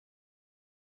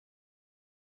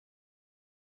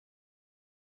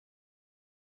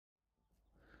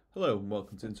Hello and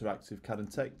welcome to Interactive CAD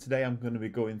and Tech. Today I'm going to be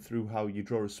going through how you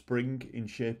draw a spring in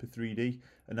Shapr3D,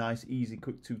 a nice, easy,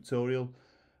 quick tutorial.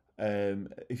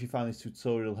 If you find this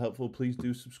tutorial helpful, please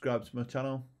do subscribe to my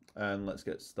channel and let's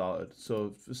get started. So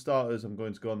for starters, I'm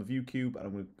going to go on the view cube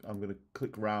and I'm going to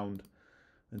click round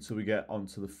until we get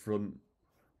onto the front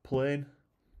plane.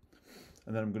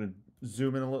 And then I'm going to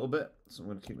zoom in a little bit. So I'm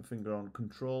going to keep my finger on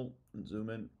control and zoom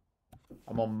in.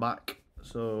 I'm on Mac.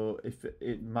 So if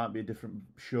it might be a different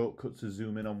shortcut to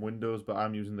zoom in on Windows, but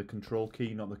I'm using the control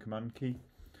key, not the command key.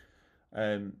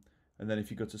 And then if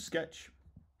you go to sketch,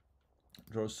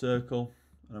 draw a circle,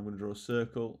 and I'm going to draw a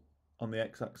circle on the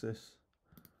x-axis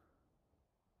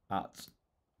at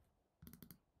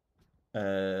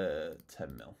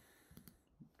 10 mil.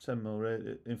 10 mil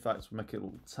radius. In fact, we'll make it a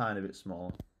tiny bit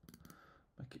smaller.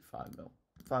 Make it 5 mil.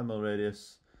 5 mil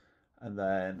radius, and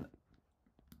then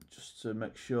just to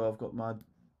make sure I've got my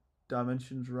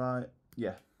dimensions right.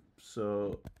 Yeah,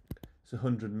 so it's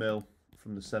 100 mil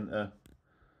from the center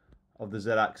of the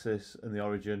z-axis and the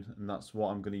origin, and that's what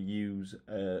I'm going to use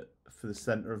for the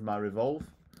center of my revolve.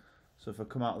 So if I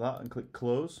come out of that and click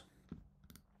close,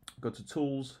 go to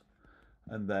tools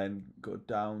and then go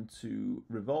down to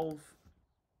revolve,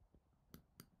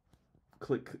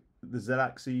 click the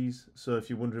z-axis. So if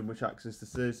you're wondering which axis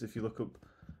this is, if you look up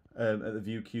at the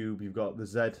view cube, you've got the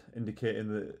Z indicating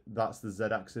that that's the Z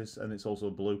axis, and it's also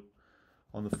blue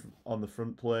on the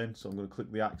front plane. So I'm going to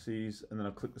click the axes, and then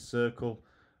I'll click the circle,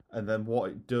 and then what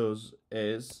it does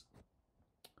is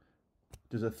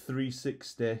there's a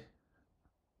 360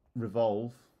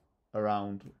 revolve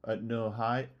around at no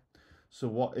height. So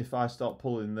what if I start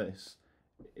pulling this,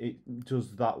 it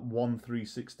does that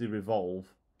 360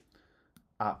 revolve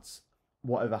at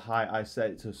whatever height I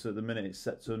set it to. So at the minute it's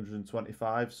set to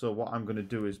 125. So what I'm going to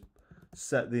do is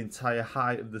set the entire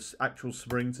height of the actual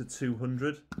spring to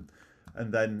 200,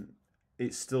 and then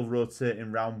it's still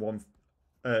rotating round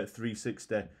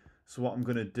 360. So what I'm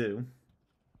going to do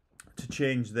to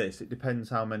change this, it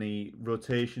depends how many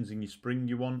rotations in your spring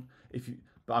you want.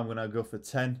 But I'm going to go for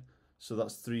 10, so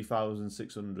that's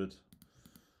 3,600.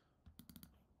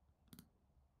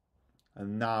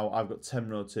 And now I've got 10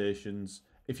 rotations.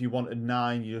 If you wanted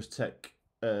 9, you just take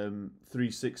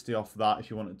 360 off that. If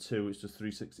you wanted 2, it's just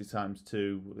 360 times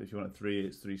 2. If you wanted 3,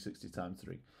 it's 360 times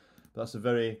 3. But that's a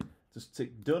very, just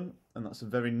tick done, and that's a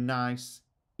very nice,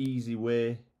 easy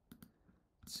way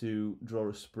to draw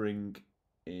a spring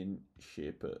in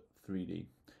Shapr3D.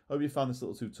 I hope you found this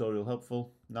little tutorial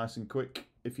helpful, nice and quick.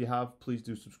 If you have, please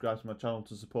do subscribe to my channel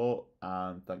to support,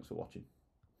 and thanks for watching.